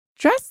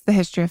Dress, the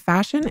History of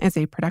Fashion is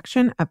a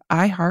production of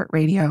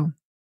iHeartRadio.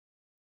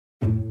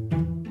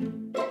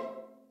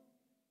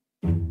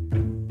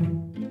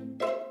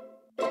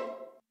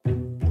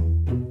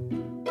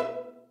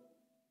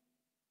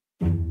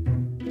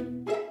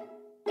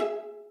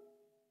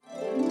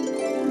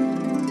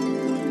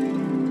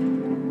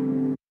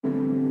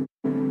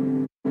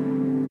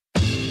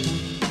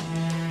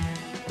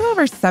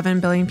 Over 7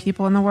 billion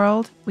people in the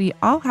world, we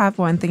all have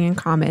one thing in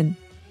common.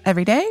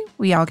 Every day,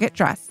 we all get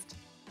dressed.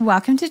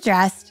 Welcome to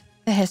Dressed,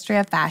 the History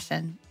of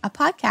Fashion, a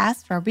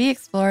podcast where we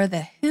explore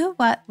the who,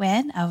 what,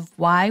 when of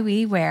why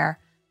we wear.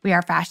 We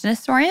are fashion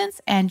historians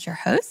and your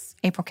hosts,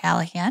 April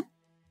Callahan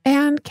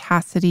and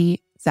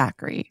Cassidy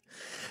Zachary.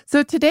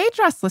 So today,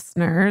 Dress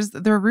listeners,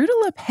 the Rue de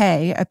la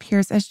Paix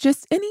appears as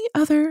just any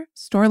other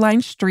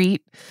store-lined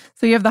street.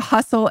 So you have the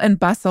hustle and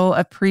bustle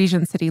of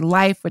Parisian city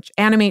life, which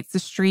animates the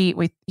street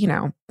with,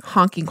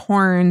 honking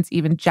horns,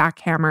 even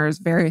jackhammers,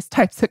 various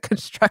types of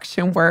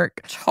construction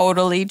work.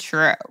 Totally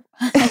true.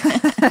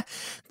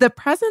 The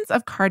presence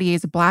of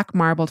Cartier's black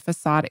marbled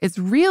facade is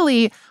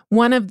really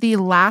one of the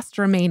last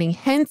remaining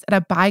hints at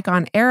a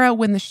bygone era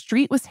when the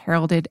street was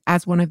heralded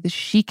as one of the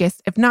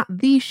chicest, if not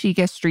the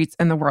chicest streets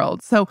in the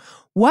world. So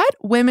what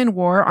women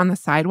wore on the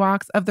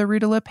sidewalks of the Rue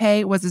de la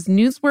Paix was as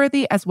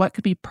newsworthy as what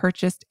could be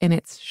purchased in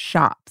its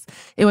shops.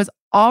 It was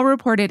all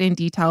reported in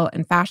detail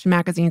in fashion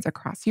magazines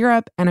across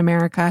Europe and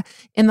America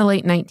in the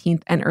late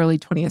 19th and early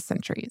 20th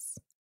centuries.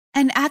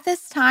 And at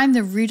this time,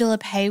 the Rue de la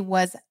Paix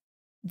was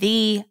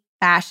the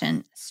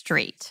fashion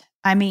street.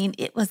 I mean,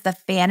 it was the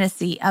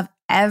fantasy of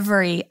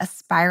every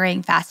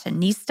aspiring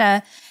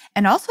fashionista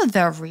and also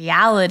the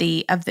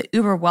reality of the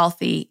uber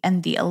wealthy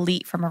and the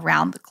elite from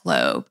around the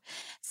globe.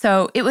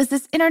 So it was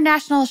this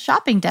international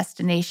shopping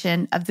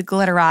destination of the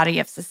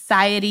glitterati of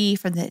society,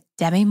 from the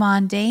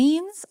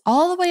demi-mondaines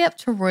all the way up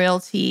to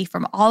royalty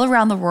from all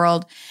around the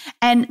world.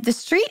 And the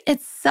street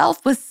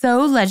itself was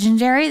so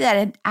legendary that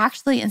it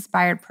actually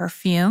inspired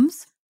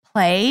perfumes,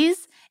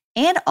 plays,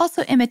 and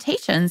also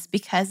imitations,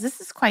 because this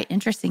is quite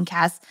interesting,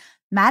 Cass.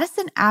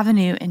 Madison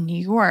Avenue in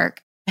New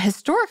York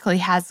historically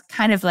has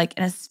kind of like,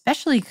 and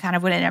especially kind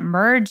of when it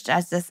emerged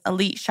as this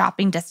elite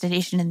shopping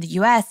destination in the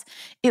US,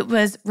 it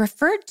was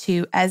referred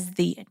to as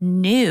the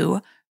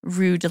new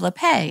Rue de la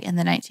Paix in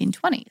the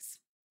 1920s.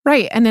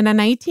 Right. And in a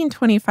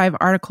 1925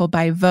 article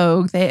by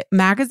Vogue, the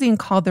magazine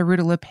called the Rue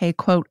de la Paix,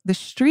 quote, the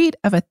street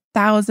of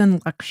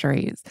 1,000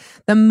 luxuries,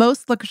 the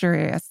most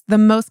luxurious, the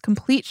most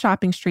complete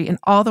shopping street in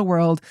all the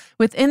world.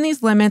 Within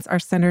these limits are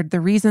centered the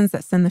reasons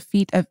that send the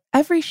feet of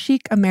every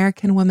chic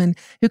American woman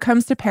who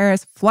comes to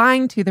Paris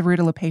flying to the Rue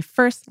de la Paix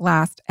first,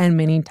 last, and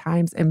many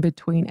times in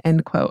between,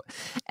 end quote.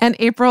 And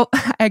April,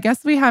 I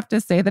guess we have to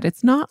say that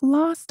it's not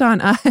lost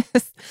on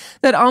us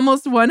that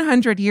almost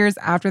 100 years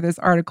after this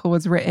article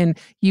was written,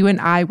 you and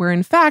I were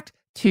in fact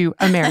two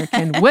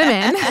American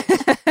women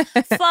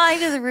flying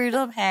to the Rue de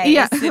la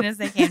Paix as soon as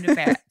they came to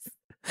Paris.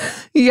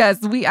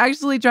 Yes, we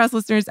actually, Dress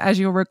listeners, as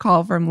you'll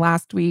recall from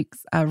last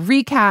week's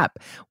recap,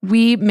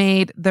 we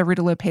made the Rue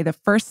de la Paix the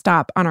first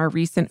stop on our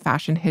recent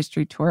fashion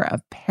history tour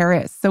of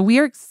Paris. So we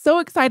are so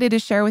excited to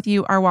share with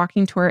you our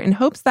walking tour in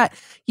hopes that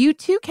you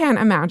too can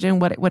imagine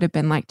what it would have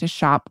been like to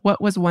shop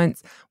what was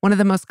once one of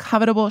the most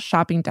covetable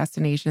shopping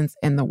destinations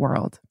in the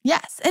world.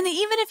 Yes, and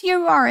even if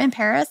you are in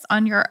Paris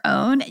on your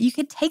own, you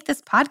could take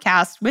this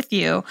podcast with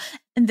you.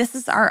 And this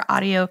is our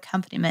audio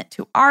accompaniment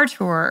to our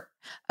tour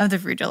of the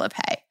Rue de la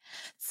Paix.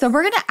 So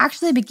we're going to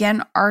actually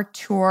begin our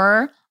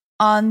tour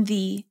on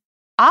the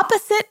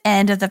opposite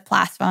end of the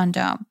Place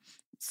Vendôme.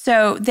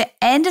 So the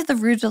end of the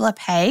Rue de la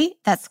Paix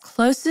that's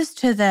closest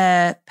to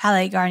the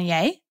Palais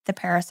Garnier, the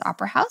Paris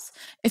Opera House,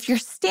 if you're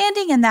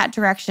standing in that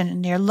direction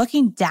and you're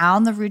looking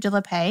down the Rue de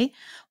la Paix,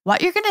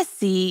 what you're going to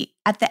see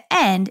at the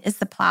end is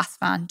the Place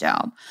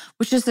Vendôme,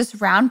 which is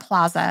this round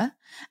plaza.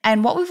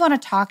 And what we want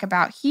to talk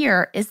about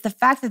here is the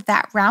fact that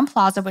that round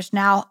plaza, which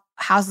now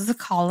houses a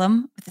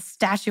column with a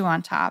statue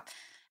on top,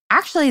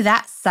 actually,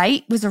 that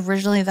site was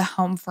originally the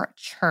home for a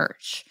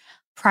church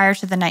prior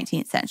to the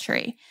 19th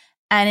century.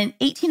 And in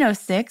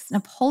 1806,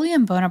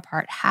 Napoleon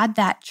Bonaparte had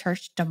that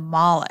church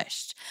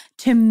demolished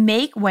to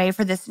make way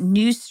for this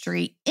new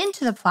street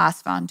into the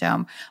Place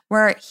Vendôme,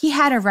 where he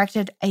had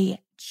erected a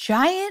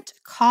giant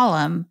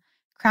column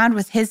crowned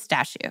with his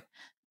statue.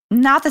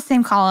 Not the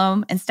same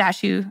column and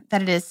statue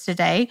that it is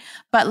today,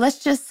 but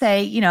let's just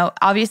say,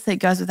 obviously it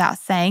goes without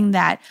saying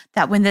that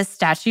when this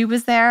statue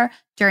was there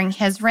during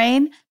his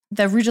reign,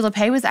 the Rue de la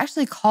Paix was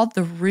actually called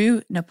the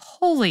Rue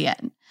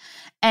Napoleon.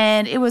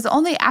 And it was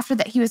only after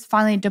that he was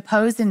finally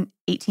deposed in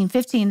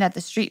 1815 that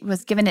the street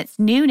was given its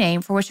new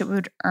name, for which it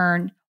would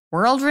earn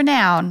world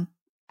renown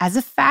as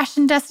a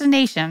fashion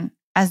destination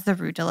as the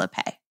Rue de la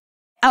Paix.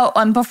 Oh,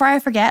 and before I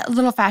forget, a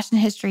little fashion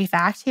history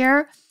fact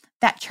here.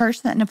 That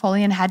church that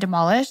Napoleon had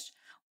demolished,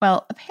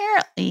 well,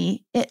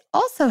 apparently it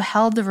also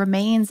held the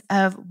remains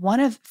of one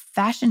of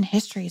fashion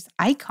history's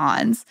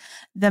icons,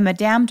 the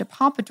Madame de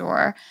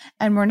Pompadour,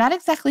 and we're not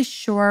exactly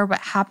sure what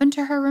happened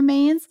to her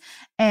remains.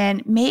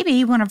 And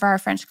maybe one of our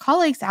French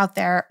colleagues out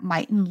there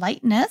might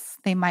enlighten us.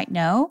 They might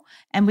know,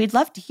 and we'd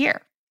love to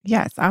hear.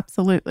 Yes,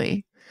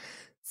 absolutely.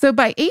 So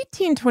by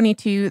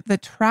 1822, the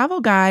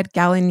travel guide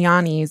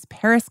Galignani's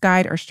Paris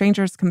Guide or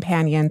Stranger's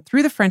Companion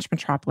through the French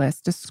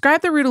metropolis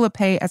described the Rue de la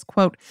Paix as,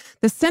 quote,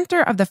 the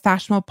center of the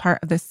fashionable part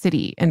of the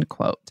city, end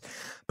quote.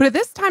 But at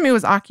this time, it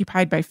was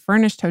occupied by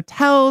furnished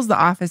hotels, the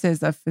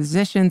offices of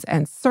physicians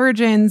and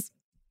surgeons.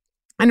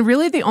 And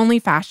really, the only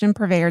fashion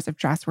purveyors of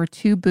dress were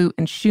two boot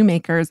and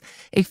shoemakers,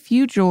 a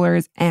few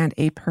jewelers, and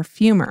a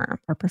perfumer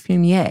or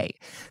perfumier.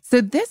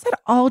 So this had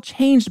all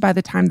changed by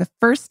the time the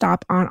first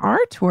stop on our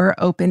tour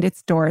opened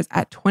its doors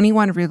at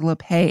 21 Rue de la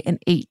Paix in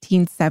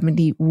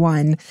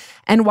 1871.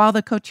 And while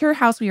the couture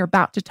house we are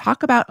about to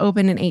talk about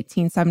opened in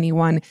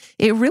 1871,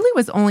 it really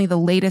was only the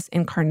latest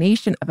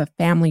incarnation of a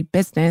family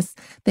business,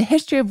 the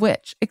history of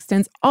which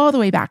extends all the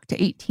way back to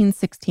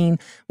 1816,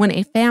 when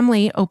a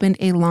family opened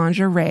a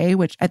lingerie,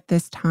 which at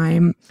this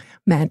time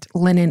meant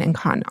linen and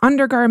cotton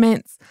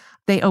undergarments.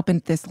 They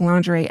opened this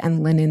lingerie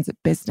and linens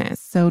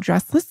business. So,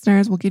 dress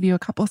listeners, we'll give you a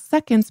couple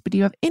seconds, but do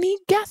you have any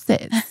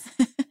guesses?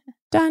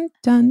 Dun,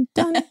 dun,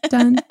 dun,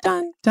 dun,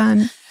 dun,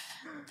 dun.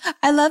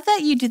 I love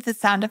that you do the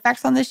sound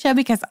effects on this show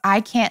because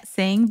I can't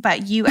sing,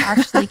 but you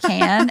actually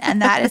can.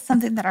 And that is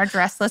something that our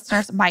dress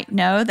listeners might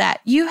know, that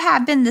you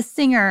have been the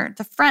singer,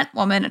 the front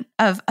woman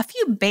of a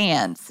few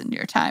bands in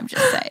your time,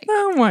 just say.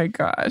 Oh my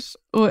gosh.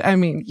 Well, I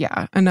mean,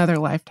 yeah, another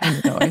lifetime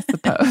ago, I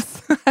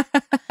suppose.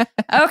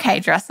 Okay,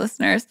 dress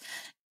listeners.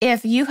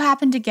 If you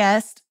happen to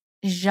guess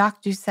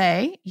Jacques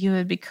Doucet, you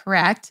would be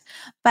correct.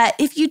 But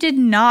if you did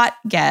not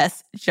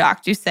guess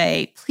Jacques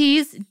Doucet,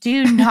 please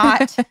do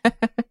not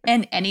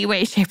in any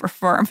way, shape, or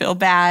form feel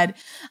bad.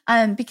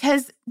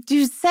 Because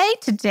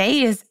Doucet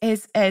today is,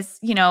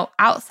 you know,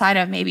 outside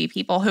of maybe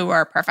people who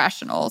are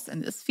professionals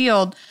in this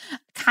field,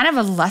 kind of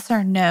a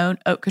lesser known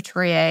haute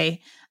couturier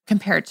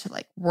compared to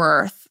like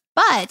Worth.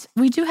 But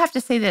we do have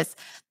to say this.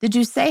 The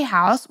Doucet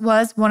house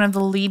was one of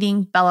the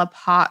leading Belle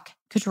Epoque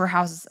couture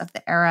houses of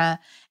the era.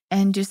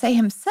 And Doucet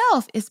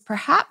himself is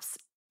perhaps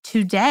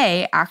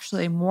today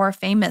actually more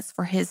famous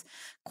for his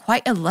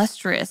quite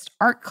illustrious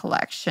art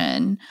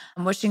collection,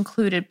 which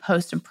included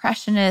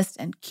post-impressionist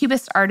and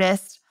cubist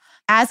artists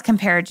as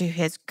compared to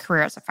his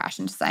career as a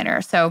fashion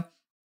designer. So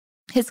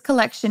his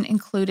collection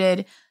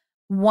included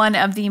one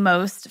of the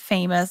most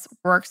famous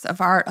works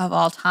of art of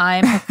all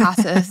time,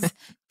 Picasso's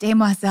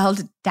Demoiselle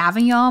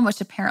d'Avignon,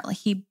 which apparently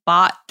he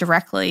bought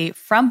directly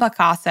from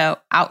Picasso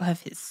out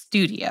of his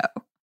studio.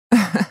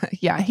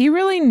 Yeah, he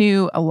really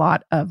knew a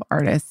lot of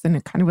artists, and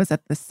it kind of was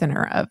at the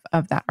center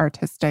of that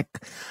artistic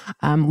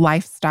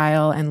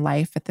lifestyle and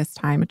life at this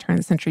time, at turn of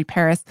the century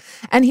Paris.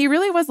 And he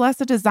really was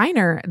less a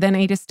designer than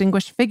a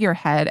distinguished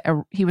figurehead.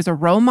 He was a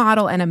role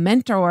model and a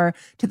mentor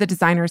to the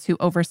designers who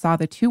oversaw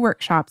the two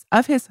workshops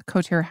of his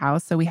couture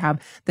house. So we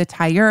have the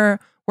tailleur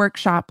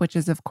workshop, which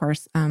is, of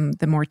course,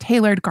 the more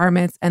tailored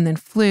garments, and then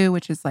fleu,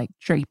 which is like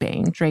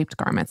draped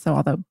garments. So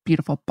all the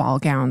beautiful ball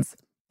gowns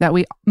that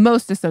we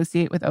most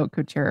associate with haute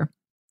couture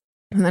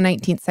in the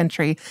 19th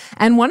century.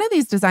 And one of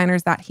these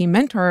designers that he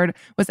mentored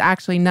was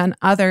actually none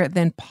other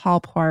than Paul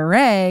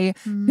Poiret,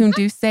 whom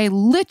Doucet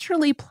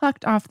literally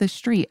plucked off the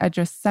street at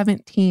just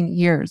 17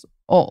 years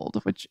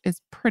old, which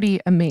is pretty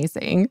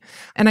amazing.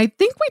 And I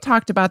think we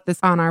talked about this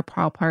on our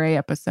Paul Poiret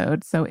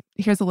episode. So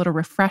here's a little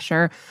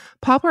refresher.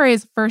 Paul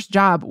Poiret's first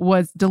job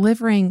was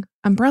delivering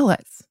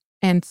umbrellas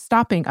and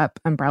stopping up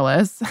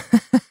umbrellas.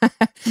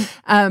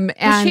 And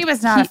which he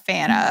was not a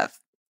fan of.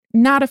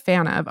 Not a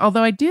fan of.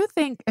 Although I do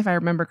think, if I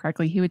remember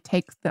correctly, he would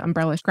take the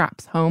umbrella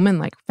scraps home and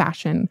like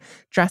fashion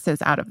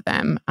dresses out of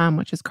them,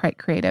 which is quite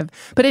creative.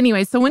 But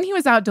anyway, so when he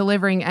was out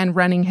delivering and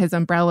running his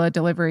umbrella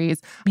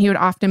deliveries, he would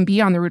often be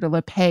on the Rue de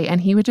la Paix,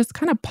 and he would just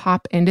kind of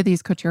pop into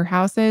these couture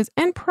houses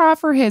and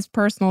proffer his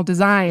personal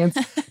designs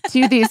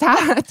to these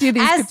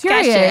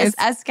couturiers.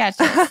 As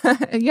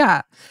sketches.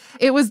 Yeah.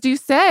 It was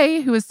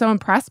Doucet who was so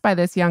impressed by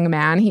this young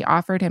man. He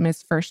offered him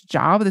his first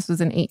job. This was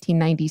in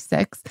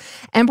 1896.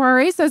 And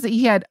Poiret says that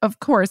he had,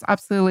 of course,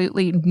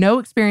 absolutely no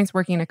experience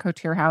working in a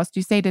couture house.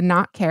 Doucet did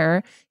not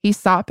care. He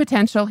saw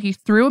potential. He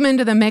threw him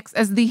into the mix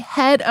as the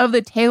head of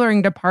the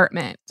tailoring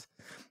department,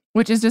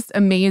 which is just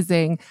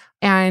amazing.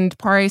 And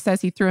Poiret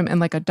says he threw him in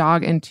like a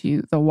dog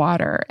into the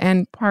water.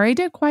 And Poiret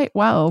did quite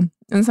well.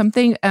 And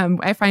something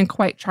I find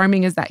quite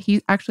charming is that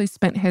he actually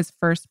spent his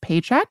first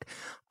paycheck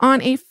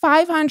on a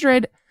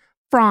 500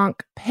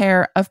 franc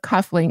pair of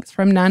cufflinks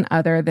from none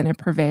other than a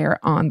purveyor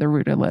on the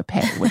Rue de la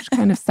Paix, which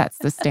kind of sets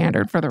the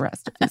standard for the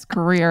rest of his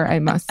career, I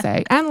must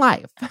say, and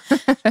life.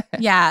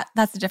 Yeah,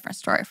 that's a different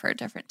story for a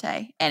different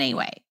day.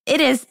 Anyway,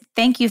 it is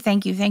thank you to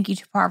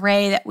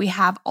Poiret that we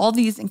have all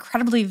these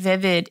incredibly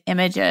vivid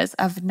images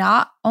of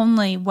not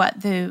only what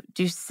the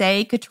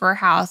Doucet couture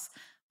house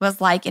was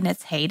like in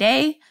its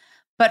heyday,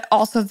 but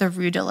also the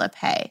Rue de la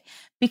Paix.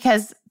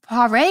 Because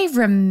Poiret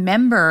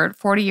remembered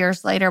 40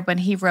 years later when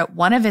he wrote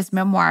one of his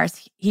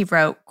memoirs, he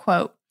wrote,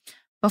 quote,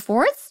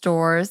 "Before its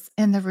doors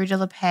in the Rue de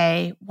la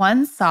Paix,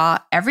 one saw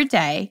every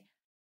day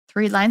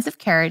 3 lines of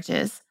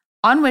carriages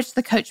on which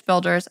the coach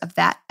builders of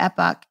that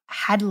epoch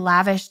had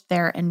lavished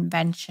their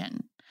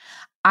invention.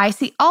 I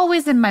see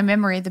always in my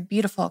memory the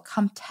beautiful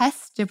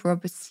Comtesse de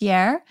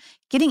Robespierre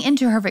getting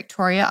into her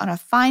Victoria on a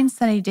fine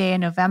sunny day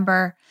in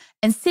November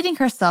and seating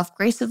herself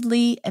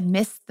gracefully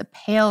amidst the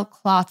pale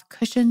cloth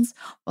cushions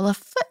while a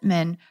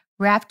footman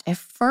wrapped a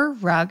fur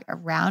rug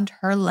around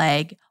her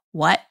leg.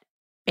 What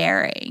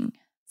bearing!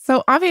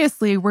 So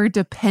obviously, we're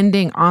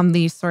depending on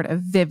these sort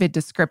of vivid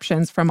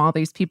descriptions from all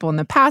these people in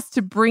the past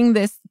to bring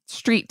this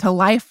street to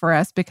life for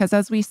us, because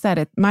as we said,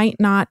 it might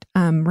not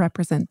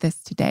represent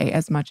this today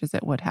as much as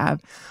it would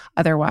have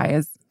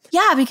otherwise.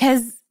 Yeah,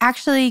 because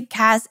actually,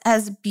 Cass,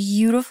 as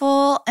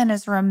beautiful and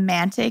as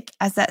romantic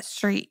as that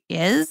street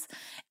is,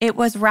 it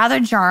was rather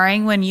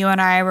jarring when you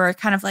and I were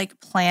kind of like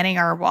planning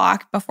our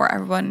walk before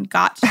everyone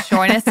got to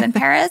join us in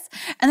Paris.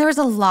 And there was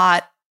a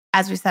lot,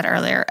 as we said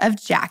earlier, of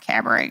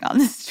jackhammering on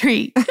the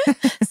street.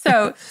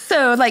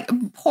 So like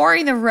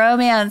pouring the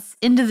romance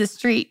into the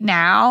street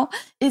now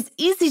is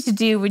easy to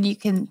do when you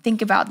can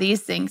think about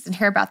these things and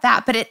hear about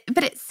that. But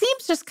it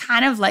seems just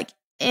kind of like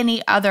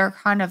any other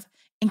kind of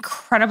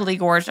incredibly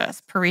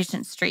gorgeous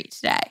Parisian street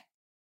today.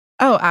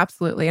 Oh,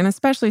 absolutely. And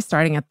especially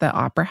starting at the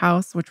Opera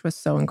House, which was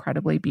so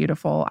incredibly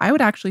beautiful. I would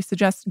actually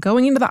suggest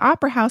going into the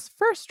Opera House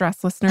first,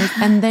 Dress listeners,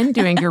 and then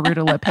doing your Rue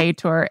de la Paix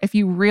tour if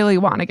you really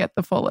want to get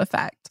the full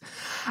effect.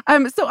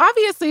 So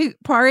obviously,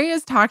 Poirier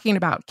is talking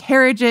about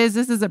carriages.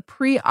 This is a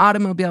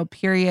pre-automobile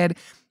period.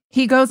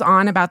 He goes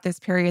on about this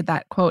period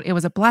that, quote, it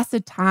was a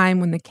blessed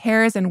time when the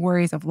cares and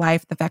worries of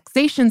life, the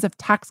vexations of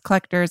tax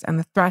collectors, and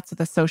the threats of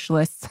the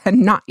socialists had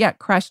not yet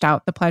crushed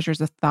out the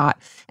pleasures of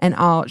thought and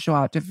all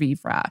joie de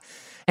vivre.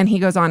 And he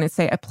goes on to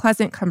say a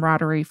pleasant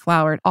camaraderie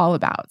flowered all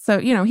about. So,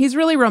 he's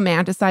really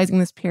romanticizing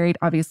this period.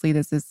 Obviously,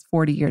 this is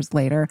 40 years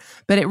later,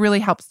 but it really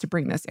helps to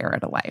bring this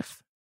era to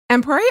life.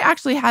 And Poirier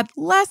actually had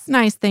less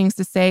nice things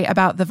to say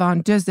about the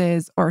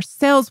vendeuses or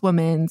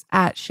saleswomen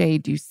at Chez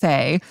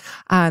Doucet,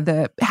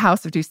 the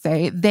House of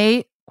Doucet.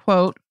 They,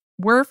 quote,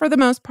 were for the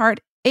most part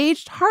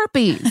aged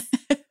harpies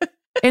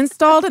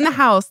installed in the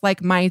house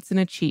like mites in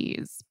a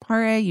cheese.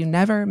 Poirier, you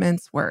never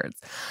mince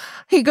words.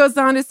 He goes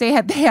on to say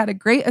they had a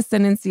great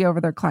ascendancy over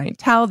their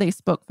clientele. They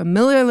spoke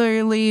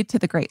familiarly to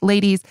the great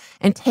ladies,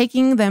 and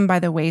taking them by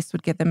the waist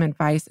would give them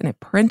advice in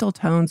parental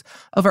tones.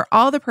 Over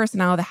all the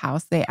personnel of the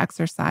house, they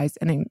exercised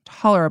an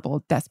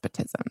intolerable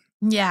despotism.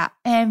 Yeah,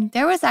 and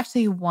there was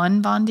actually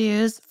one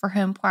vendeuse for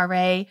whom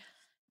Poirier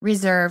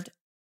reserved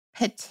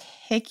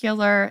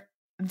particular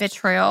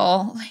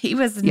vitriol. He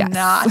was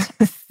not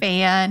a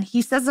fan.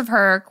 He says of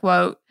her,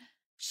 quote,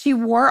 she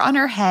wore on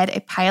her head a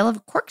pile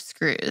of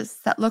corkscrews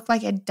that looked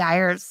like a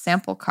dyer's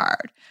sample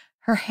card.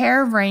 Her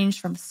hair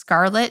ranged from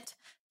scarlet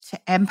to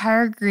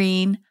empire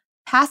green,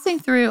 passing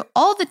through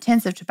all the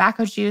tints of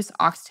tobacco juice,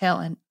 oxtail,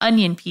 and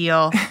onion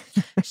peel.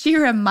 She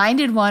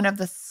reminded one of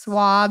the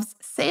swabs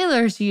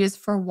sailors use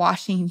for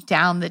washing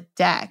down the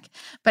deck,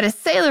 but a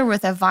sailor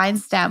with a vine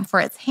stem for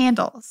its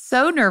handle,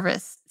 so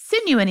nervous,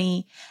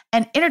 sinewy,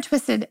 and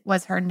intertwisted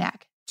was her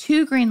neck.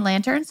 2 green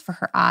lanterns for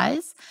her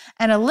eyes,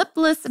 and a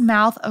lipless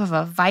mouth of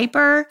a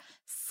viper.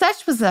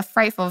 Such was the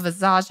frightful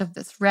visage of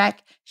this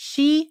wreck.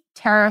 She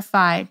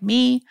terrified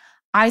me.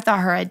 I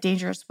thought her a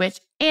dangerous witch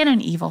and an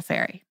evil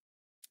fairy.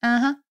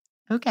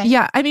 Okay.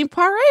 Yeah, I mean,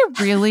 Poirier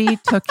really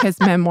took his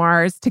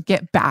memoirs to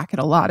get back at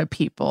a lot of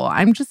people.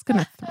 I'm just going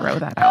to throw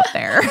that out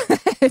there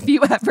if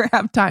you ever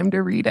have time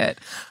to read it.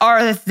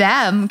 Or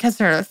them, because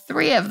there are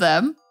 3 of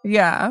them.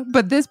 Yeah,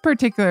 but this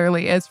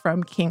particularly is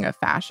from King of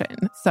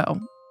Fashion. So,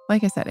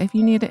 like I said, if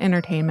you need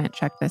entertainment,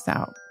 check this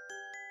out.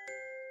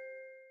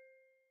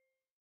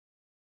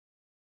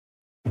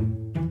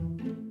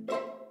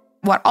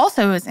 What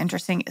also is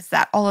interesting is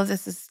that all of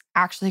this is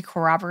actually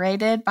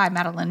corroborated by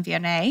Madeleine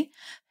Vionnet,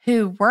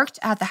 who worked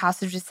at the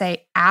House of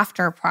Doucet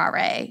after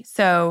Poirier.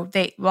 So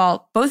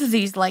both of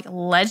these like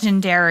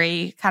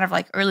legendary kind of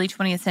like early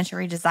 20th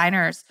century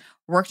designers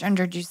worked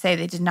under Doucet.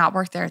 They did not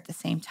work there at the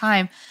same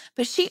time,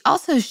 but she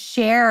also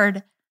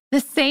shared the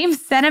same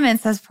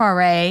sentiments as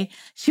Poirier.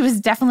 She was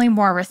definitely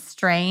more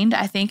restrained,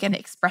 I think, in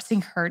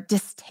expressing her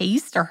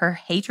distaste or her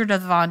hatred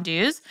of the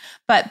vendeuses.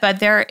 But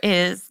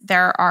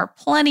there are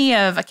plenty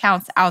of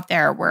accounts out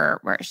there where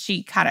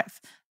she kind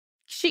of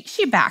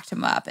she backed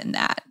him up in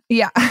that.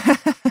 Yeah.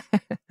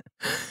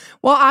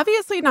 While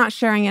obviously not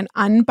sharing an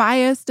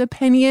unbiased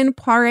opinion,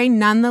 Poirier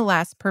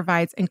nonetheless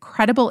provides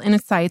incredible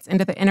insights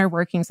into the inner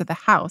workings of the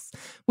house,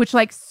 which,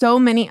 like so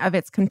many of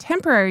its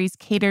contemporaries,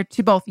 catered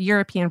to both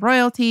European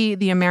royalty,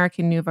 the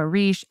American nouveau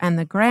riche, and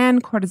the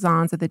grand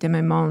courtesans of the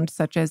demi-monde,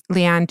 such as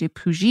Liane de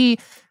Pougy,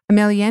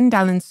 Emilienne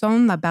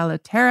d'Alençon, La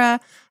Belle-Terre,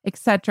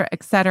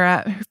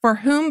 etc., for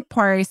whom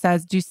Poirier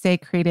says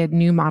Doucet created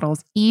new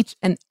models each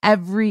and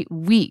every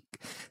week.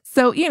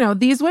 So,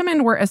 these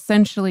women were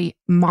essentially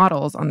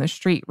models on the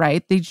street,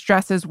 right? These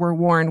dresses were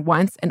worn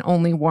once and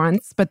only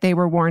once, but they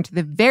were worn to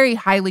the very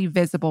highly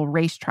visible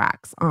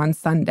racetracks on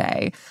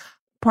Sunday.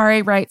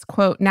 Poiret writes,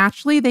 quote,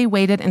 naturally, they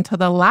waited until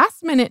the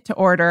last minute to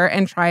order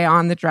and try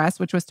on the dress,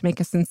 which was to make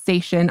a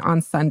sensation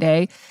on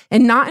Sunday.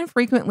 And not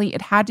infrequently,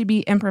 it had to be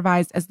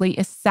improvised as late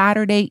as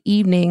Saturday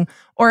evening,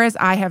 or as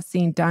I have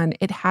seen done,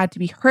 it had to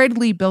be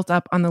hurriedly built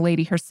up on the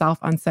lady herself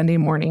on Sunday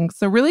morning.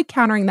 So really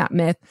countering that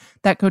myth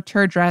that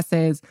couture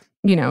dresses,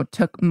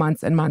 took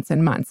months and months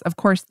and months. Of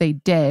course, they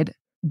did,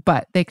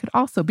 but they could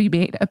also be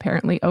made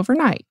apparently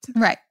overnight.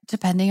 Right.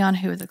 Depending on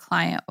who the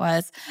client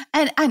was.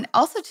 And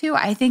also, too,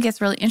 I think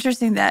it's really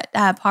interesting that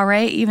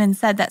Poiret even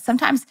said that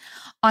sometimes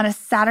on a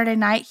Saturday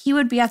night, he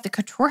would be at the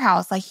couture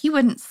house. Like, he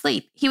wouldn't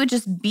sleep. He would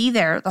just be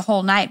there the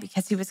whole night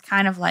because he was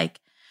kind of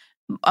like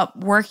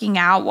working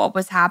out what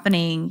was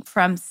happening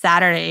from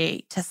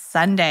Saturday to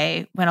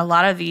Sunday when a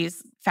lot of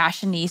these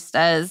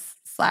fashionistas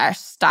 /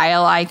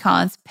 style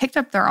icons picked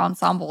up their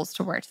ensembles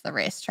to wear to the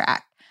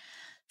racetrack.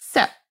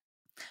 So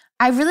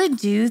I really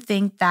do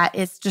think that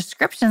it's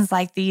descriptions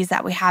like these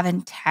that we have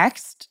in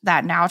text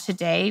that now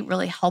today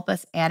really help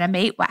us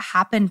animate what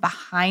happened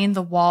behind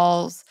the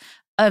walls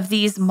of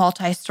these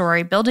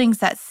multi-story buildings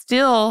that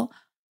still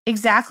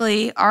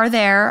exactly are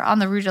there on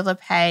the Rue de la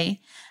Paix.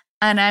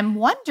 And I'm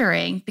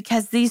wondering,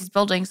 because these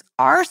buildings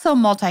are so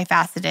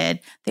multifaceted,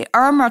 they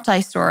are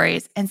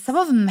multi-stories, and some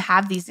of them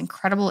have these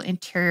incredible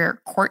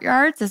interior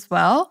courtyards as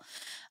well.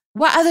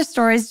 What other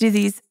stories do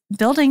these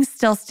buildings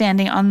still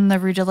standing on the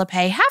Rue de la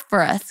Paix have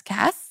for us,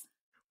 Cass?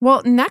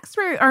 Well, next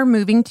we are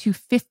moving to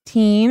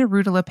 15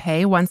 Rue de la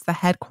Paix, once the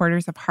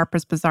headquarters of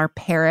Harper's Bazaar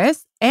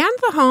Paris, and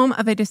the home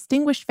of a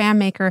distinguished fan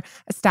maker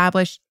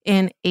established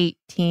in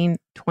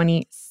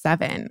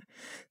 1827.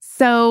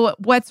 So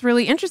what's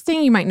really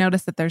interesting, you might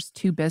notice that there's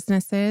two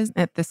businesses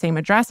at the same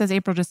address. As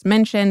April just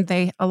mentioned,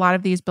 a lot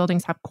of these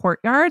buildings have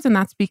courtyards, and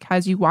that's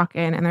because you walk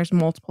in and there's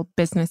multiple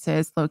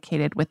businesses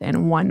located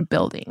within one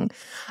building.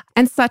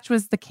 And such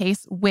was the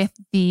case with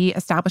the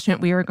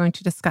establishment we are going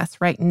to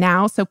discuss right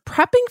now. So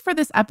prepping for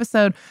this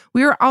episode,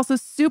 we were also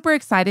super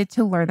excited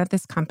to learn that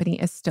this company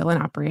is still in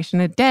operation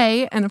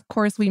today. And of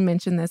course, we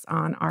mentioned this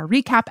on our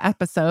recap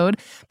episode,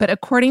 but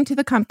according to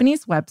the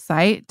company's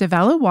website, De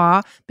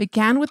Valois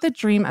began with the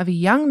dream of a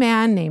young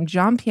man named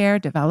Jean-Pierre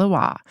de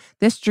Valois.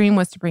 This dream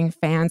was to bring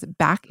fans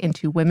back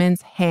into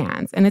women's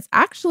hands. And it's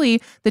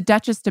actually the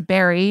Duchess de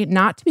Berry,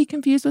 not to be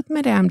confused with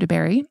Madame de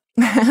Berry,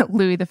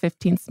 Louis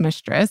XV's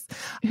mistress,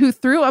 who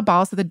threw a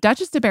ball. So the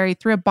Duchess de Berry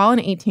threw a ball in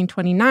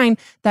 1829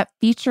 that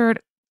featured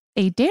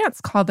a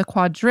dance called the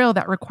quadrille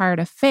that required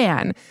a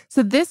fan.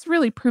 So this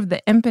really proved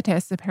the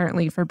impetus,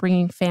 apparently, for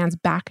bringing fans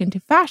back into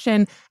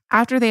fashion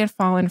after they had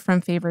fallen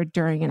from favor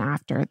during and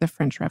after the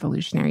French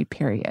Revolutionary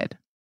period.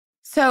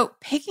 So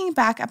picking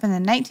back up in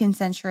the 19th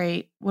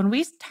century, when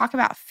we talk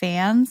about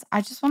fans,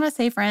 I just want to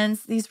say,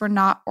 friends, these were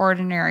not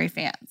ordinary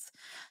fans.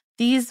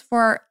 These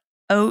were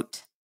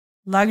haute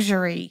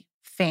luxury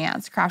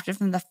fans crafted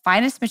from the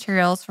finest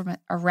materials from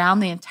around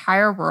the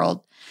entire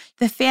world.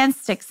 The fan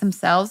sticks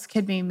themselves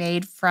could be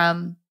made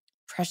from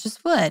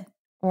precious wood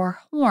or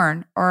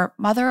horn or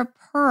mother of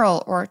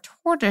pearl or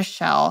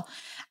tortoiseshell,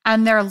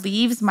 and their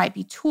leaves might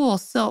be tulle,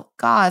 silk,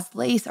 gauze,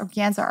 lace,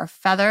 organza, or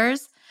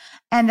feathers.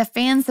 And the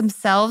fans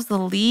themselves, the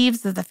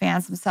leaves of the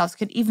fans themselves,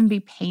 could even be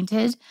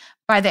painted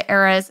by the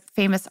era's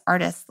famous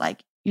artists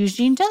like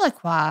Eugene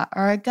Delacroix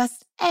or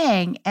Auguste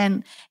Ingres.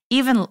 And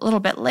even a little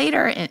bit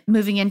later,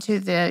 moving into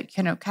the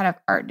kind of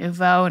Art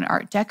Nouveau and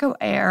Art Deco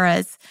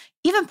eras,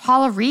 even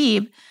Paul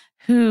Reeb,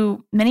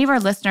 who many of our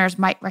listeners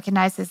might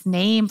recognize his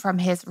name from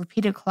his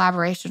repeated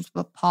collaborations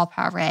with Paul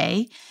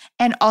Poiret,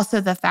 and also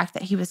the fact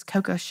that he was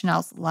Coco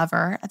Chanel's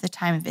lover at the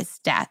time of his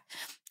death.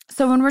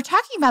 So when we're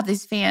talking about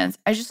these fans,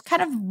 I just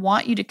kind of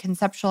want you to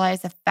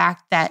conceptualize the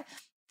fact that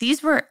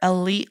these were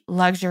elite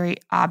luxury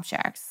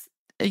objects.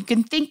 You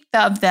can think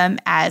of them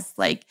as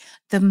like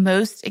the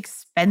most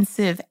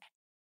expensive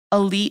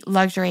elite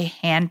luxury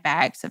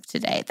handbags of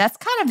today. That's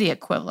kind of the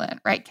equivalent,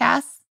 right,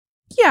 Cass?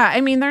 Yeah,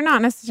 I mean, they're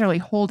not necessarily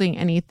holding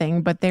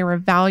anything, but they were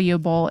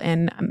valuable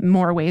in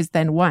more ways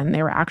than one.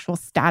 They were actual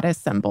status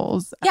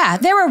symbols. Yeah,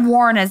 they were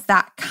worn as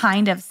that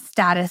kind of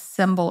status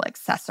symbol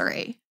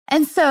accessory.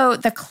 And so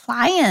the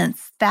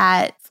clients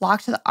that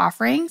flocked to the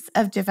offerings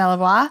of De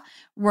Valois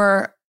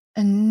were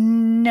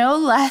no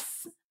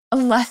less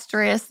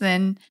illustrious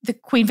than the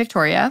Queen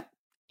Victoria.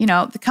 You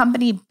know, the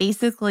company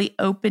basically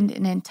opened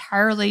an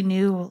entirely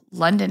new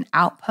London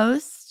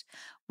outpost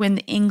when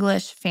the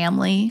English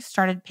family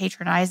started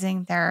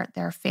patronizing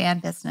their fan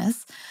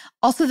business.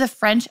 Also, the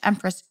French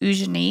Empress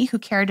Eugenie, who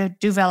carried a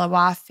De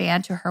Valois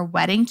fan to her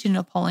wedding to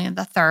Napoleon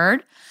III,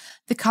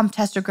 the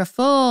Comtesse de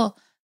Greffel,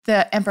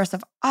 the Empress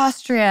of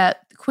Austria,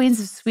 the Queens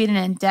of Sweden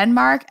and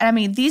Denmark. And I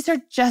mean, these are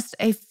just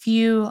a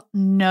few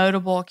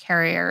notable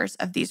carriers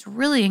of these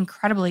really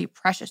incredibly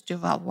precious De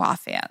Valois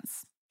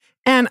fans.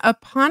 And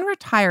upon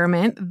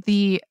retirement,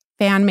 the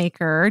fan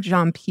maker,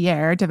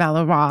 Jean-Pierre de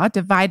Valois,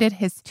 divided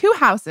his two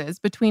houses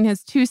between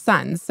his two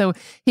sons. So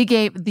he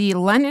gave the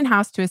London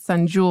house to his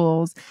son,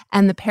 Jules,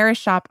 and the Paris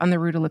shop on the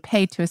Rue de la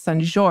Paix to his son,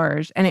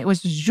 Georges. And it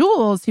was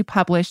Jules who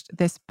published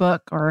this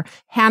book or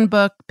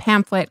handbook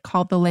pamphlet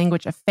called The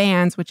Language of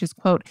Fans, which is,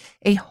 quote,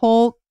 a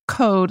whole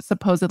code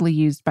supposedly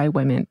used by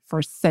women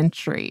for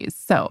centuries.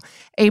 So,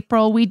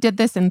 April, we did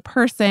this in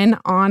person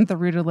on the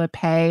Rue de la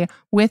Paix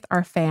with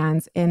our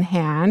fans in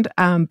hand,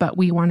 but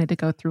we wanted to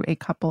go through a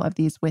couple of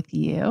these with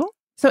you.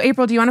 So,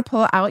 April, do you want to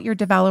pull out your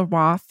De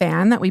Valois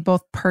fan that we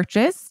both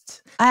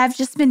purchased? I've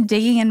just been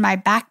digging in my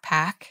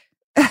backpack.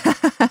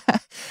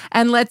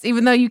 And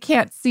even though you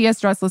can't see us,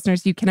 Dress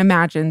listeners, you can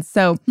imagine.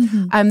 So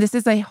this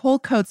is a whole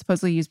code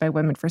supposedly used by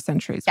women for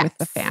centuries with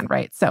the fan,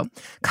 right? So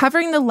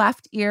covering the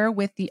left ear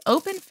with the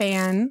open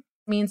fan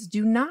means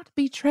do not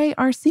betray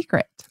our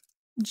secret.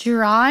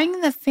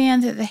 Drawing the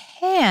fan through the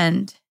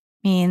hand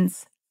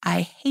means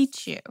I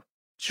hate you.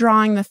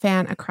 Drawing the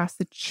fan across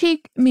the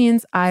cheek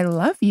means I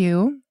love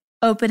you.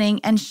 Opening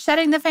and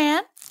shutting the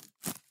fan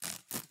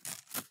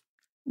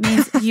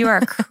means you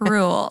are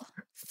cruel.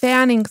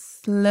 Fanning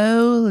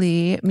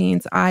slowly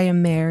means I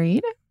am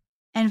married.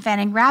 And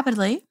fanning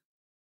rapidly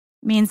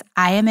means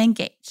I am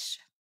engaged.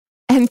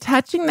 And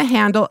touching the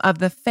handle of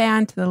the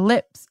fan to the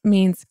lips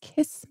means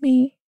kiss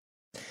me.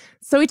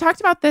 So we talked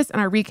about this in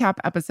our recap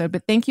episode,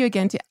 but thank you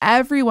again to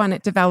everyone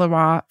at De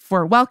Valois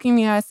for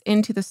welcoming us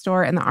into the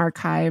store and the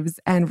archives,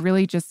 and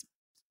really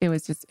it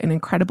was just an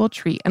incredible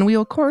treat. And we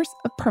will, of course,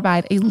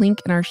 provide a link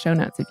in our show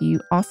notes if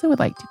you also would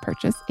like to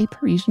purchase a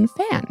Parisian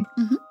fan.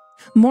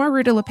 More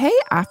Rue de la Paix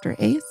after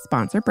a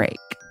sponsor break.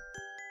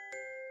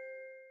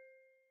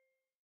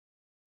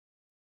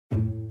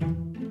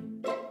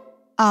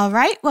 All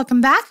right, welcome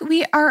back.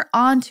 We are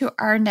on to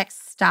our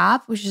next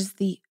stop, which is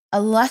the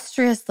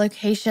illustrious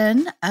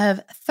location of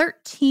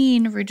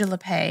 13 Rue de la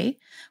Paix,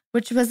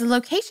 which was the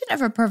location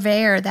of a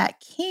purveyor that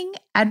King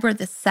Edward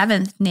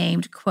VII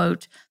named,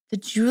 quote, the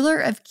jeweler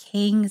of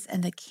kings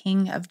and the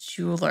king of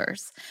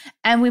jewelers.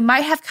 And we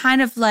might have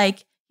kind of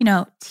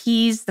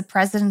teased the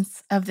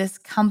presence of this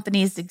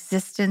company's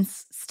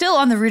existence still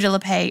on the Rue de la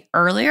Paix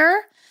earlier.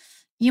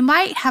 You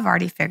might have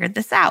already figured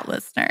this out,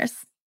 listeners.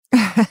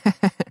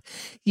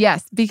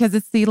 Yes, because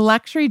it's the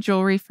luxury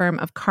jewelry firm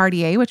of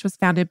Cartier, which was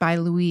founded by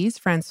Louis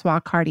Francois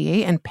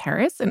Cartier in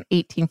Paris in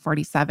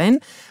 1847.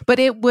 But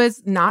it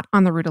was not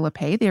on the Rue de la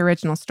Paix, the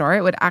original store.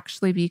 It would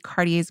actually be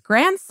Cartier's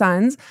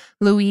grandsons,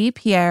 Louis,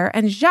 Pierre,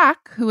 and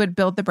Jacques, who would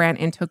build the brand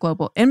into a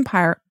global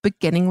empire,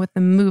 beginning with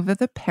the move of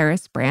the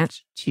Paris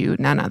branch to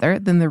none other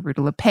than the Rue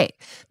de la Paix.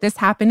 This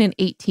happened in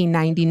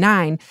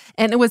 1899,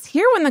 and it was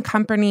here when the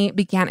company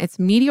began its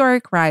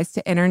meteoric rise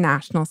to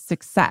international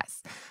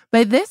success.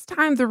 By this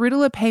time, the Rue de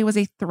la Paix was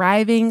a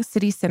thriving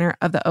city center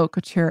of the haute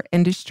couture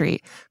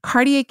industry.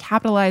 Cartier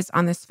capitalized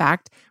on this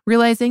fact,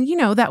 realizing,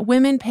 that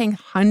women paying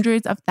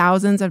hundreds of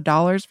thousands of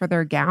dollars for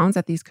their gowns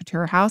at these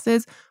couture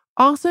houses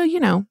also,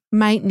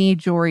 might need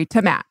jewelry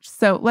to match.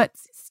 So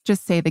let's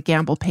just say the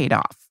gamble paid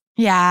off.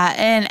 Yeah,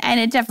 and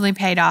it definitely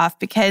paid off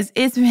because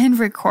it's been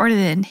recorded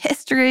in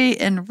history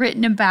and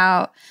written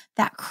about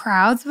that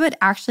crowds would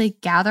actually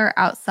gather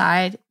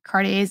outside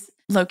Cartier's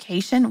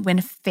location when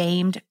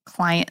famed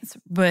clients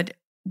would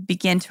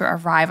begin to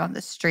arrive on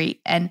the street.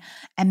 And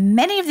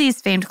many of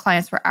these famed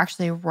clients were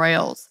actually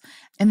royals,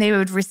 and they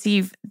would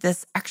receive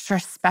this extra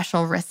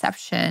special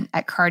reception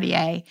at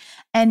Cartier.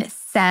 And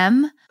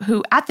Sem,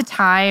 who at the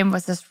time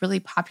was this really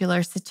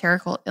popular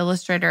satirical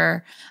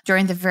illustrator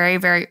during the very,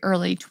 very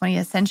early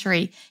 20th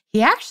century,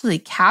 he actually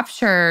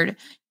captured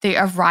the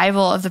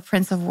arrival of the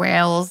Prince of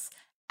Wales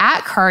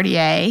at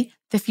Cartier,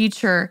 the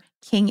future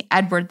King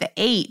Edward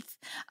VIII,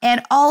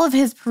 and all of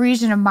his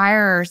Parisian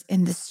admirers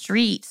in the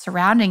street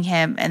surrounding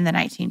him in the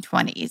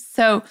 1920s.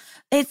 So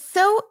it's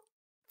so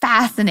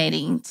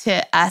fascinating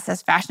to us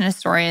as fashion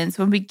historians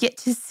when we get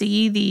to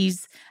see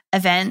these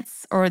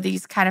events or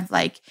these kind of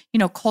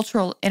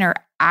cultural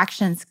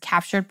interactions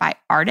captured by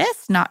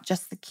artists, not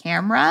just the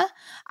camera.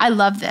 I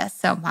love this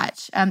so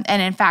much. And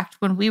in fact,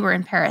 when we were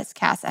in Paris,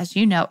 Cass, as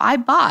you know, I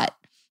bought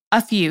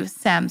a few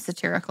Sem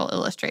satirical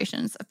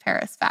illustrations of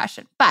Paris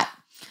fashion, but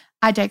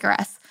I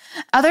digress.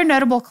 Other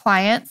notable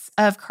clients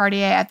of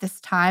Cartier at this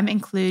time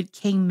include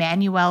King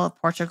Manuel of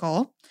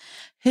Portugal,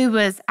 who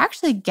was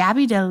actually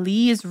Gabby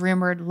Delie's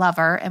rumored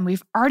lover, and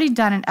we've already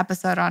done an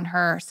episode on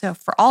her. So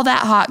for all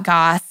that hot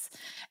goss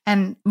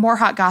and more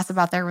hot goss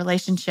about their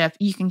relationship,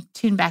 you can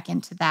tune back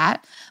into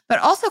that. But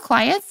also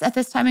clients at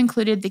this time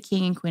included the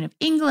King and Queen of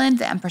England,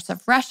 the Empress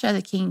of Russia,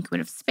 the King and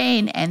Queen of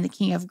Spain, and the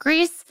King of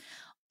Greece.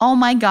 Oh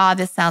my God,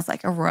 this sounds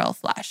like a royal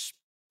flush.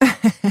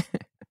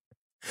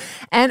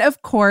 And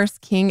of course,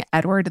 King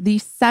Edward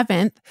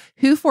VII,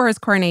 who for his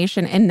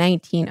coronation in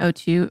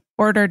 1902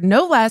 ordered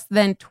no less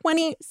than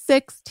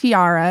 26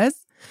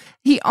 tiaras.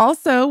 He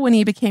also, when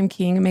he became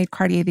king, made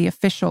Cartier the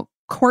official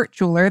court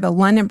jeweler. The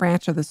London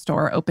branch of the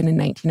store opened in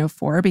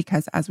 1904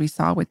 because, as we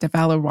saw with De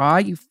Valois,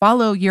 you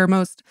follow your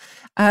most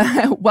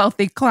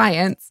wealthy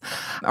clients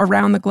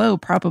around the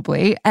globe,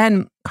 probably.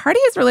 And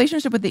Cartier's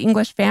relationship with the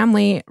English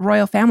family,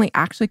 royal family,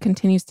 actually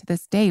continues to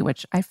this day,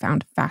 which I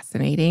found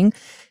fascinating.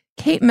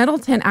 Kate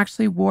Middleton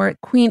actually wore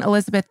Queen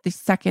Elizabeth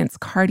II's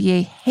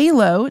Cartier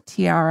Halo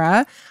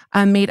tiara,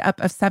 made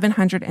up of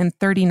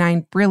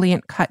 739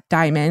 brilliant cut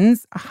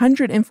diamonds,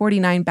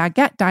 149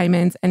 baguette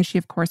diamonds, and she,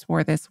 of course,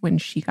 wore this when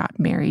she got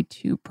married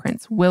to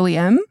Prince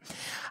William,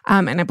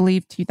 and I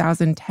believe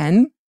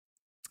 2010.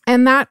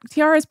 And that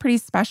tiara is pretty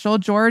special.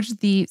 George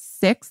VI,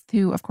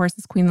 who, of course,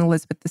 is Queen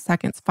Elizabeth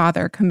II's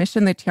father,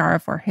 commissioned the tiara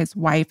for his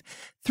wife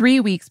 3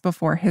 weeks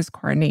before his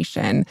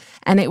coronation.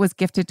 And it was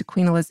gifted to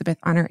Queen Elizabeth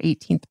on her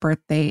 18th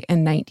birthday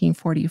in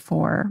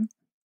 1944.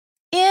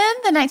 In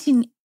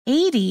the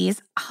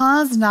 1980s,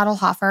 Hans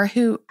Nadelhofer,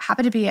 who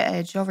happened to be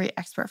a jewelry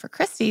expert for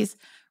Christie's,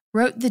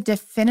 wrote the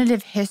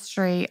definitive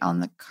history on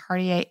the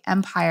Cartier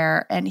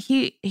empire. And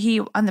he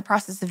on the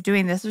process of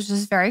doing this, which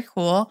is very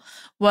cool,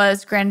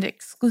 was granted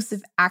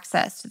exclusive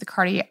access to the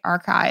Cartier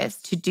archives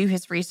to do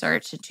his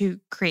research and to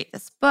create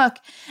this book.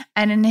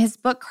 And in his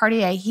book,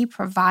 Cartier, he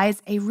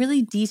provides a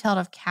really detailed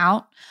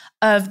account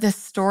of the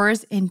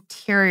store's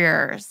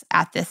interiors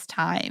at this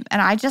time.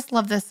 And I just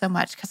love this so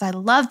much because I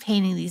love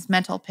painting these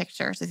mental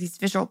pictures or these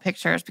visual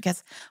pictures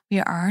because we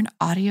are an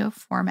audio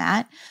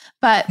format.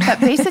 But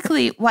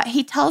basically what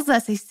he tells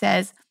us, he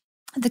says,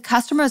 the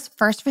customer is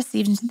first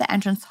received into the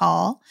entrance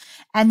hall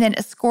and then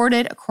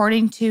escorted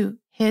according to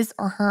his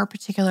or her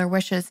particular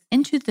wishes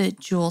into the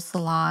jewel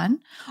salon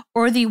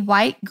or the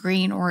white,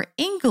 green, or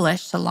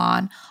English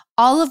salon,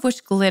 all of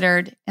which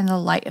glittered in the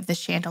light of the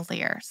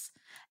chandeliers.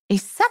 A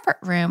separate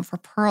room for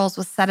pearls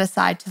was set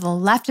aside to the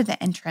left of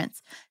the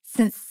entrance,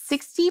 since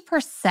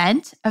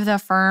 60% of the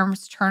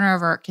firm's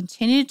turnover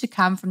continued to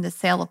come from the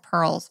sale of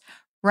pearls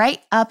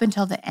right up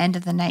until the end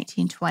of the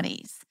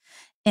 1920s.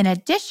 In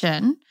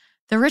addition,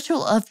 the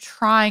ritual of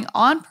trying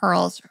on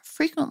pearls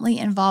frequently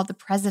involved the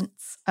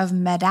presence of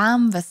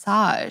Madame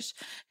Visage,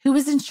 who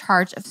was in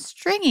charge of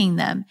stringing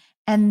them,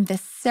 and the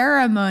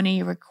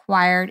ceremony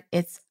required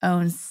its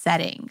own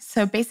setting.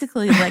 So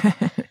basically, like,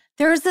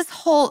 there was this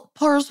whole,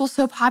 pearls were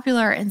so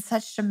popular and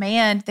such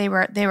demand, they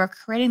were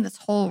creating this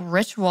whole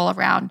ritual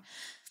around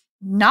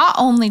not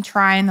only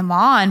trying them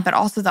on, but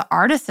also the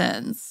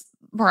artisans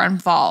were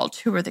involved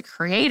who were the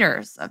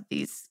creators of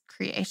these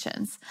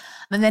creations.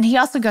 And then he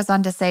also goes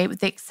on to say, with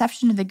the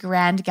exception of the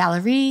Grand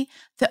Galerie,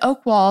 the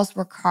oak walls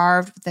were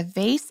carved with the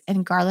vase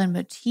and garland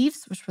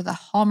motifs, which were the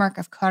hallmark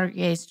of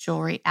Cartier's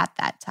jewelry at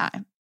that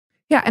time.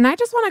 Yeah, and I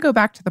just want to go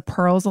back to the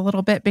pearls a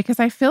little bit because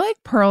I feel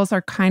like pearls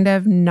are kind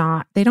of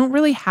not, they don't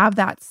really have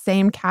that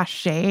same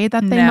cachet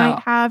that they might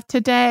have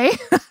today.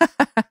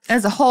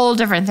 It's a whole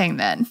different thing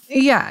then.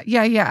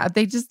 Yeah.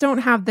 They just don't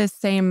have this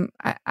same,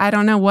 I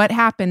don't know what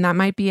happened. That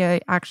might be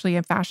actually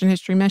a fashion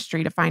history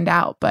mystery to find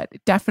out, but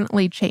it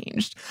definitely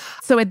changed.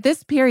 So at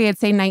this period,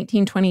 say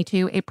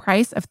 1922, a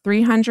price of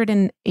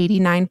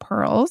 389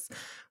 pearls,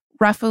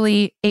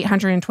 roughly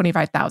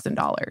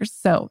 $825,000.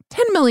 So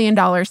 $10 million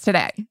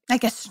today.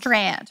 Like a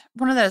strand,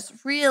 one of those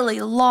really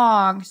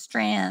long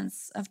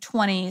strands of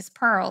 20s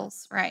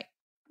pearls, right?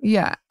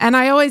 Yeah. And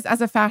I always,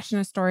 as a fashion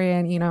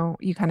historian,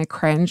 you kind of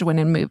cringe when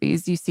in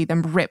movies you see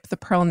them rip the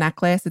pearl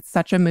necklace. It's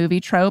such a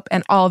movie trope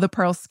and all the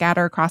pearls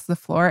scatter across the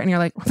floor. And you're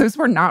like, well, those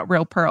were not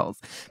real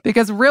pearls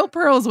because real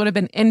pearls would have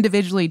been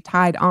individually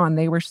tied on.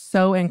 They were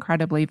so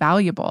incredibly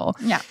valuable.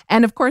 Yeah.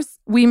 And of course,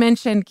 we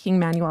mentioned King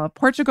Manuel of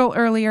Portugal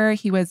earlier.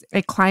 He was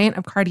a client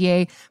of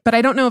Cartier, but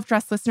I don't know if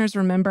dress listeners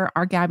remember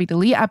our Gabby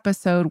DeLee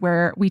episode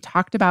where we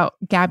talked about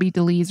Gabby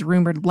DeLee's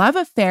rumored love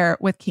affair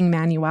with King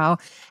Manuel.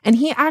 And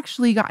he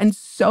actually got in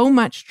so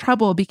much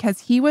trouble because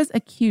he was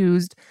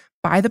accused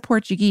by the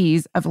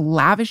Portuguese of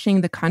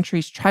lavishing the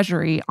country's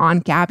treasury on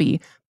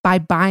Gabby by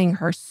buying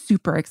her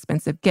super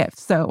expensive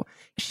gifts. So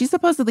she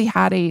supposedly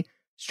had a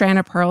strand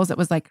of pearls that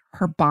was like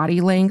her body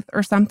length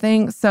or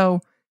something.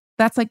 So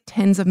that's like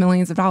tens of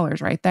millions of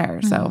dollars right there.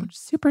 Mm-hmm. So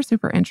super,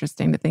 super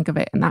interesting to think of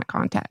it in that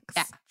context.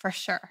 Yeah, for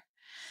sure.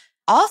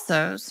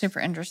 Also super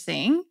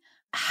interesting,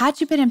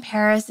 had you been in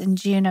Paris in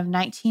June of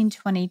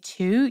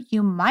 1922,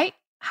 you might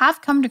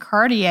have come to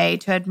Cartier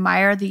to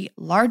admire the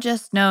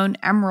largest known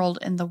emerald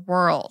in the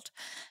world.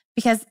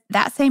 Because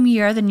that same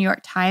year, the New York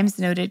Times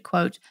noted,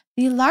 quote,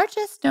 the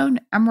largest known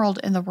emerald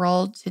in the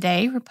world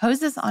today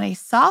reposes on a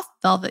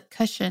soft velvet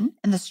cushion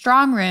in the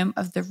strong room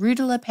of the Rue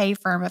de la Paix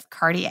firm of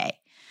Cartier.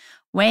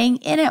 Weighing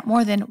in at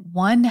more than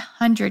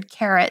 100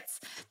 carats,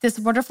 this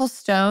wonderful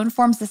stone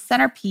forms the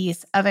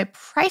centerpiece of a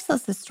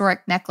priceless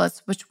historic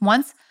necklace which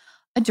once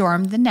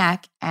adorned the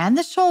neck and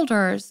the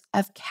shoulders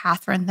of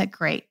Catherine the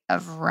Great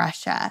of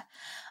Russia.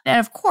 And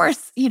of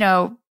course,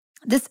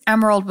 this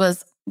emerald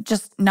was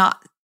just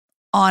not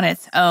on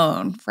its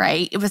own,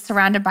 right? It was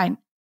surrounded by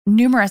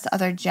numerous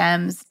other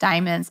gems,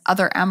 diamonds,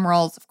 other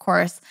emeralds, of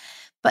course.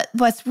 But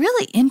what's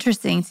really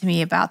interesting to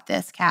me about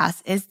this,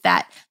 Cass, is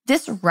that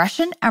this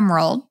Russian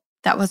emerald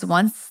that was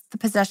once the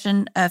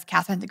possession of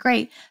Catherine the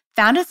Great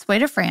found its way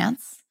to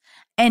France.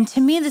 And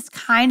to me, this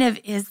kind of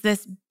is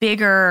this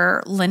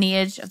bigger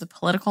lineage of the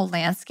political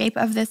landscape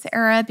of this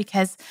era,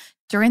 because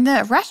during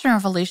the Russian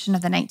Revolution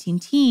of the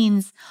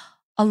 19-teens,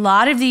 a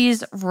lot of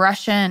these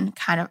Russian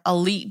kind of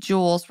elite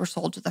jewels were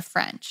sold to the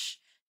French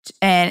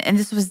And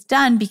this was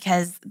done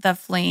because the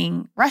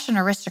fleeing Russian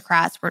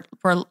aristocrats were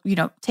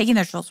taking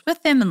their jewels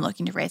with them and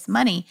looking to raise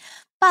money.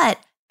 But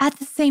at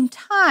the same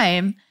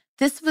time,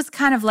 this was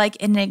kind of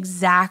like an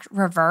exact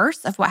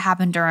reverse of what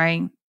happened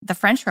during the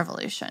French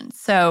Revolution.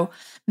 So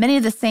many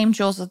of the same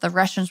jewels that the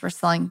Russians were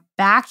selling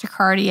back to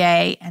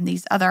Cartier and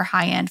these other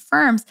high-end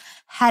firms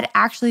had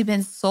actually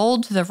been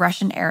sold to the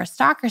Russian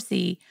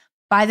aristocracy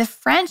by the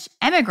French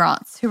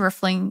immigrants who were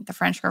fleeing the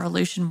French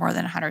Revolution more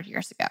than 100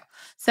 years ago.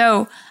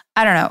 So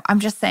I don't know.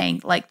 I'm just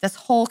saying, like, this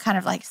whole kind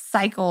of like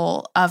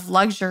cycle of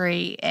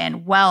luxury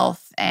and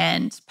wealth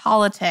and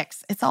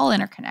politics, it's all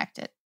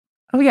interconnected.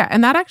 Oh, yeah.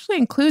 And that actually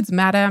includes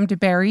Madame de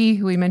Berry,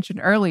 who we mentioned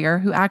earlier,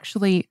 who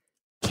actually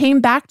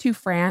came back to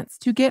France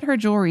to get her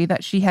jewelry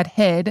that she had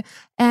hid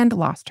and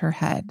lost her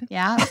head.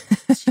 Yeah.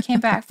 She came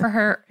back for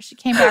her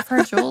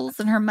jewels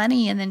and her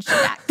money, and then she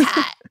got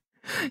caught.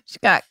 She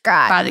got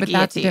caught by the but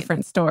guillotine. That's a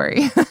different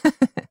story.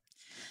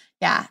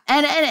 Yeah.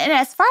 And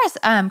as far as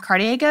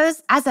Cartier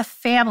goes, as a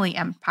family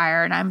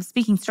empire, and I'm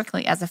speaking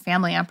strictly as a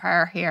family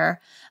empire here,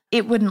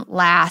 it wouldn't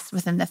last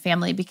within the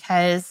family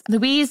because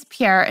Louise,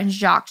 Pierre, and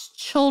Jacques'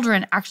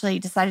 children actually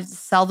decided to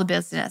sell the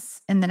business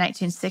in the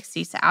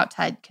 1960s to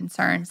outside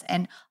concerns.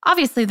 And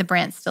obviously the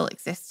brand still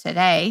exists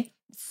today.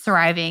 It's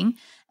thriving.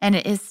 And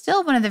it is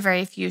still one of the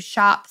very few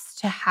shops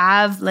to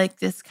have like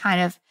this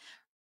kind of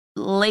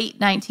late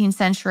 19th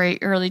century,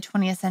 early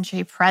 20th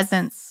century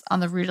presence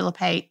on the Rue de la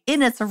Paix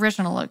in its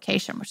original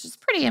location, which is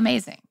pretty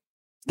amazing.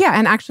 Yeah,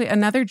 and actually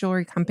another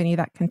jewelry company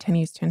that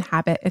continues to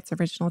inhabit its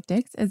original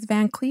digs is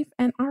Van Cleef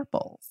and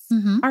Arpels.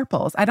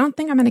 Arpels. I don't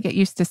think I'm going to get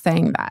used to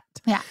saying that.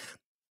 Yeah.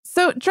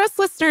 So, Dress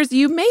listeners,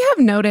 you may have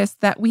noticed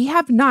that we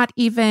have not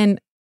even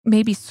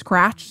maybe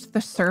scratched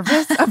the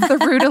surface of the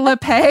Rue de la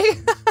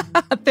Paix.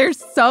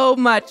 There's so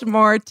much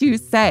more to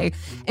say,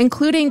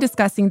 including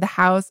discussing the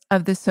house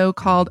of the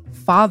so-called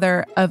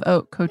father of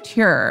haute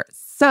couture.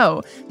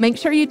 So make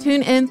sure you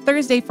tune in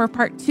Thursday for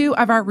part 2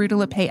 of our Rue de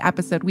la Paix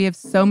episode. We have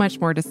so much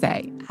more to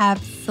say.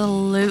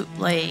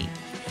 Absolutely.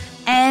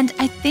 And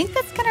I think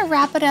that's going to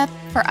wrap it up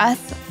for us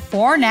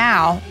for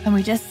now. And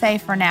we just say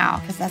for now,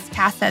 because as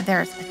Cass said,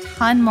 there's a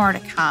ton more to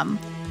come.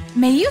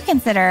 May you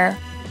consider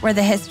where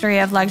the history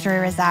of luxury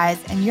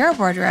resides in your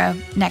wardrobe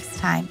next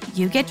time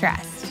you get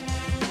dressed.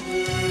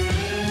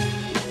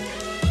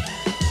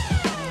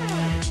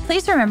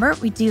 Please remember,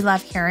 we do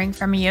love hearing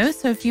from you.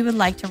 So if you would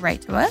like to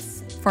write to us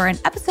for an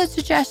episode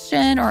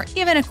suggestion or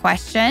even a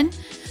question,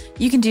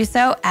 you can do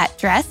so at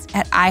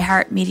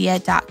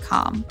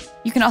dressed@iheartmedia.com.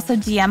 You can also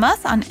DM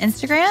us on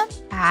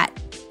Instagram at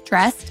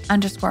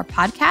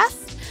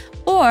dressed_podcast,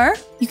 or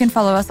you can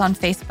follow us on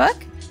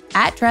Facebook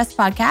at Dressed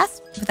Podcast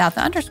without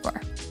the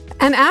underscore.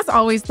 And as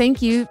always,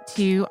 thank you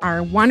to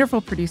our wonderful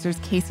producers,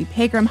 Casey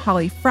Pegram,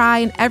 Holly Fry,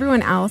 and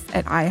everyone else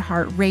at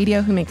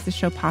iHeartRadio who makes the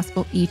show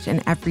possible each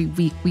and every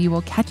week. We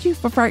will catch you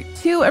for part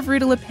 2 of Rue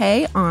de la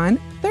Paix on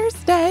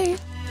Thursday.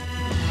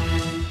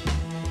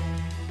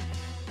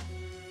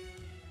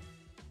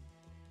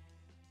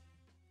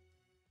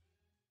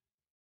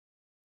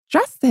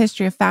 Dress, the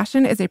History of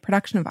Fashion is a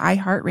production of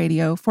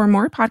iHeartRadio. For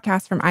more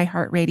podcasts from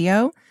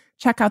iHeartRadio,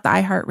 check out the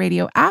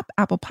iHeartRadio app,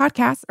 Apple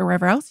Podcasts, or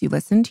wherever else you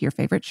listen to your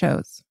favorite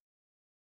shows.